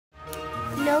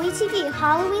TV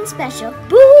Halloween special.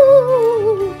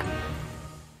 Boo!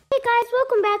 Hey guys,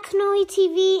 welcome back to Noe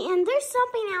TV, and there's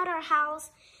something out our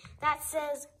house that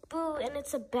says boo, and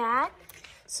it's a bag.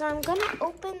 So I'm gonna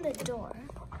open the door.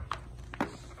 It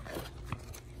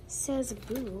says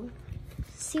boo.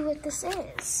 See what this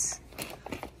is.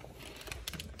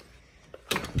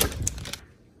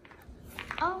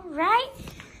 All right,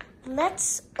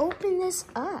 let's open this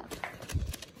up.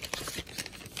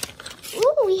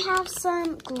 Ooh, we have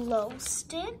some glow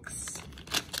sticks.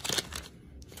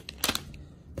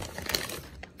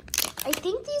 I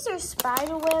think these are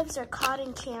spider webs or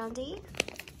cotton candy.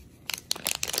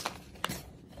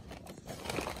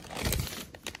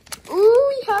 Ooh,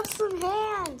 we have some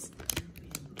hands.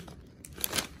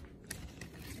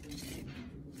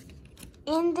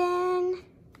 And then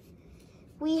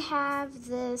we have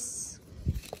this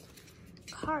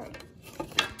card.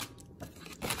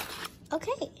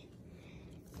 Okay.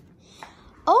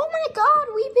 Oh my God,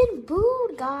 we've been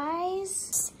booed,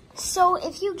 guys. So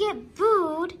if you get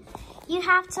booed, you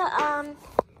have to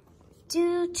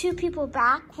do 2 people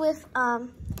back with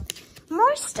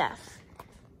more stuff.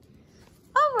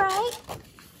 All right.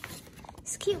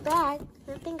 It's a cute bag,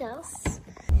 nothing else.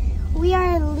 We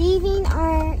are leaving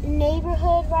our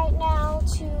neighborhood right now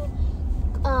to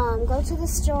go to the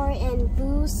store and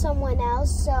boo someone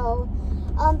else. So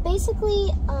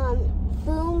basically,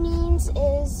 boo means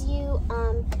is you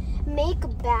make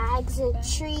bags of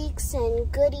treats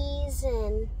and goodies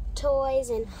and toys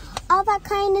and all that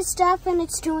kind of stuff, and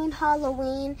it's during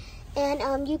Halloween,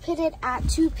 and you put it at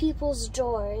 2 people's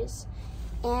doors,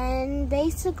 and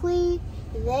basically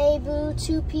they boo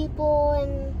 2 people,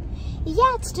 and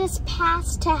yeah, it's just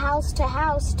passed to house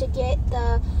to get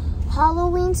the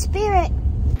Halloween spirit.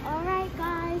 All right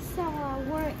guys, so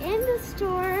we're in the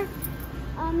store.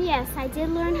 Yes, I did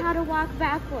learn how to walk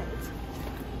backwards.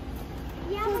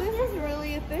 Yeah, so this is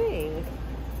really a thing.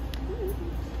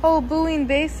 Oh, booing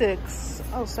basics.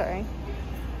 Oh, sorry.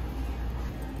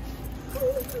 We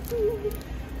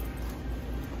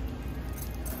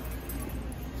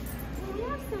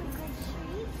have some good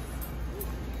treats.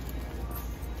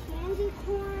 Candy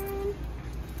corn.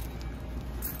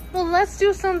 Well, let's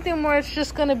do something where it's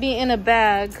just gonna be in a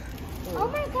bag. Oh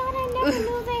my God, I never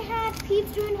knew they had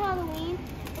peeps during Halloween.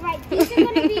 Right, these are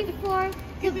gonna be for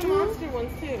the monster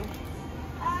ones too.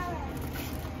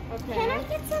 Okay. Can I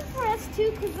get some for us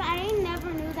too? Because I never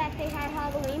knew that they had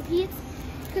Halloween peeps.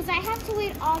 Because I have to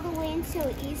wait all the way until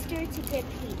Easter to get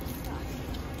peeps.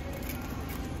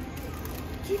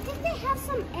 Do you think they have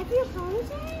some every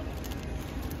holiday?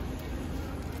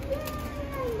 Yeah,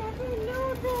 I never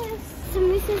knew this. Some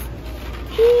Reese's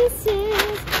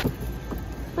Pieces.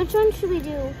 Which one should we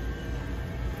do?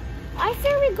 I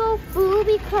say we go boo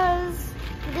because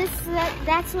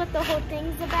that's what the whole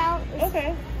thing's about.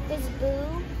 Okay. Is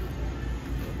boo.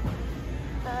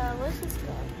 Where's this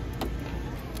go?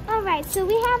 All right, so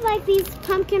we have like these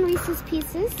pumpkin Reese's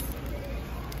Pieces.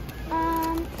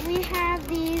 We have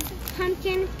these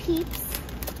pumpkin peeps.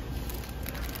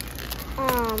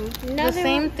 The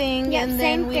same thing, yeah, and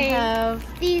then we have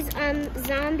these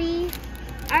zombie.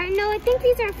 No, I think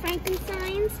these are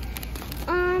Frankenstein's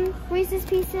Reese's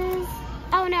Pieces.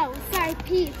 Oh no, sorry,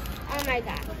 peeps. Oh my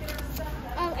God.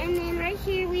 Oh, and then right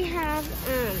here we have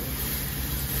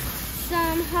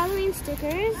some Halloween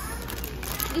stickers.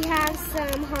 We have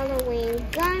some Halloween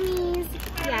gummies.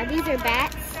 Yeah, these are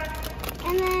bats.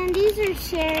 And then these are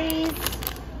cherries.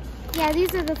 Yeah,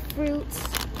 these are the fruits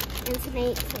and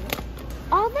snakes and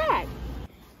all that.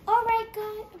 All right,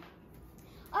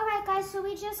 guys. So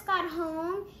we just got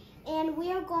home, and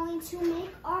we are going to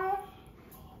make our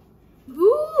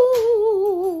boo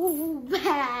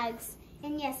bags.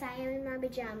 And yes, I am in my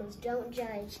pajamas. Don't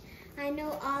judge. I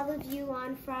know all of you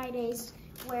on Fridays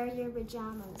wear your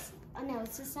pajamas. Oh no,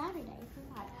 it's a Saturday. I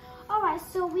forgot. All right,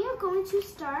 so we are going to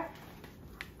start.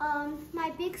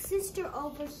 My big sister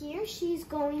over here, she's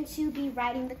going to be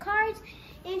writing the cards,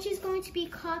 and she's going to be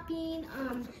copying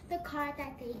the card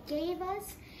that they gave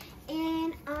us,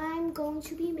 and I'm going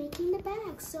to be making the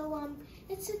bag. So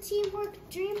it's a teamwork,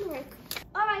 dream work.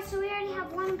 All right, so we already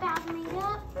have one bag made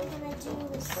up. We're gonna do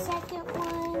the second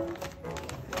one.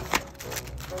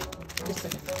 Just a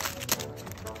second.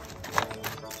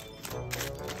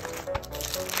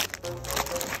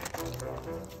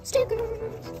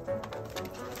 Stickers.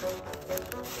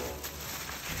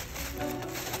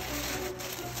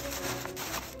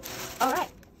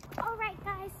 All right,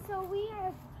 guys. So we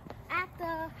are at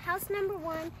the house number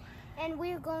 1, and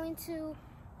we're going to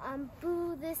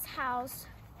boo this house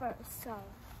first. So.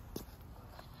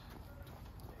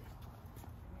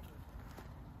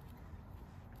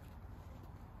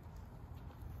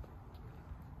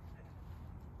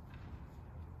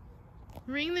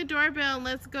 Ring the doorbell and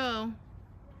let's go.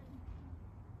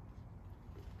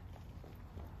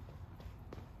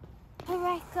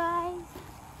 Alright guys,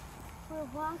 we're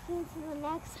walking to the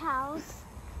next house.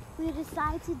 We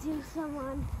decided to do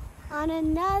some on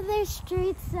another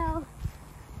street, so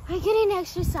we're getting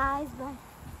exercise, but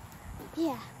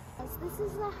yeah. This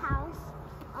is the house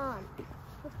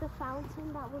with the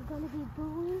fountain that we're going to be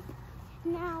booing.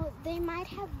 Now, they might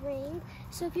have Ring,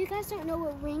 so if you guys don't know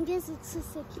what Ring is, it's a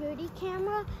security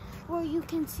camera where you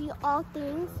can see all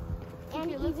things,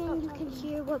 and even you can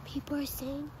hear what people are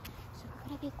saying. So we're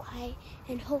going to be quiet,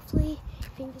 and hopefully,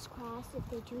 fingers crossed, if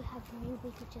they do have Ring,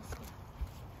 we could just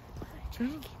try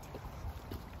to get it.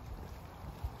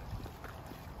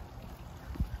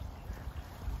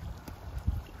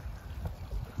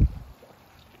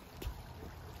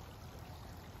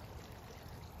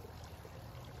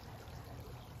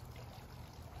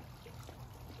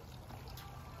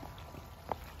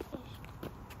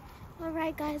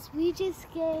 Alright guys, we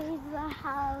just gave the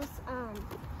house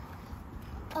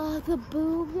the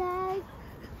boo bag.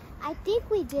 I think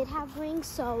we did have Rings,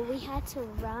 so we had to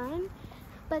run.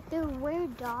 But there were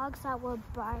dogs that were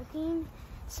barking,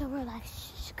 so we're like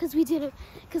shh,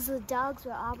 because the dogs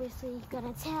were obviously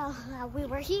gonna tell that we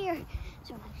were here.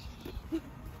 So we're like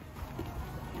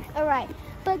shh. Alright,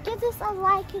 but give us a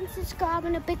like and subscribe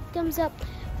and a big thumbs up.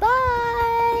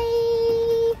 Bye!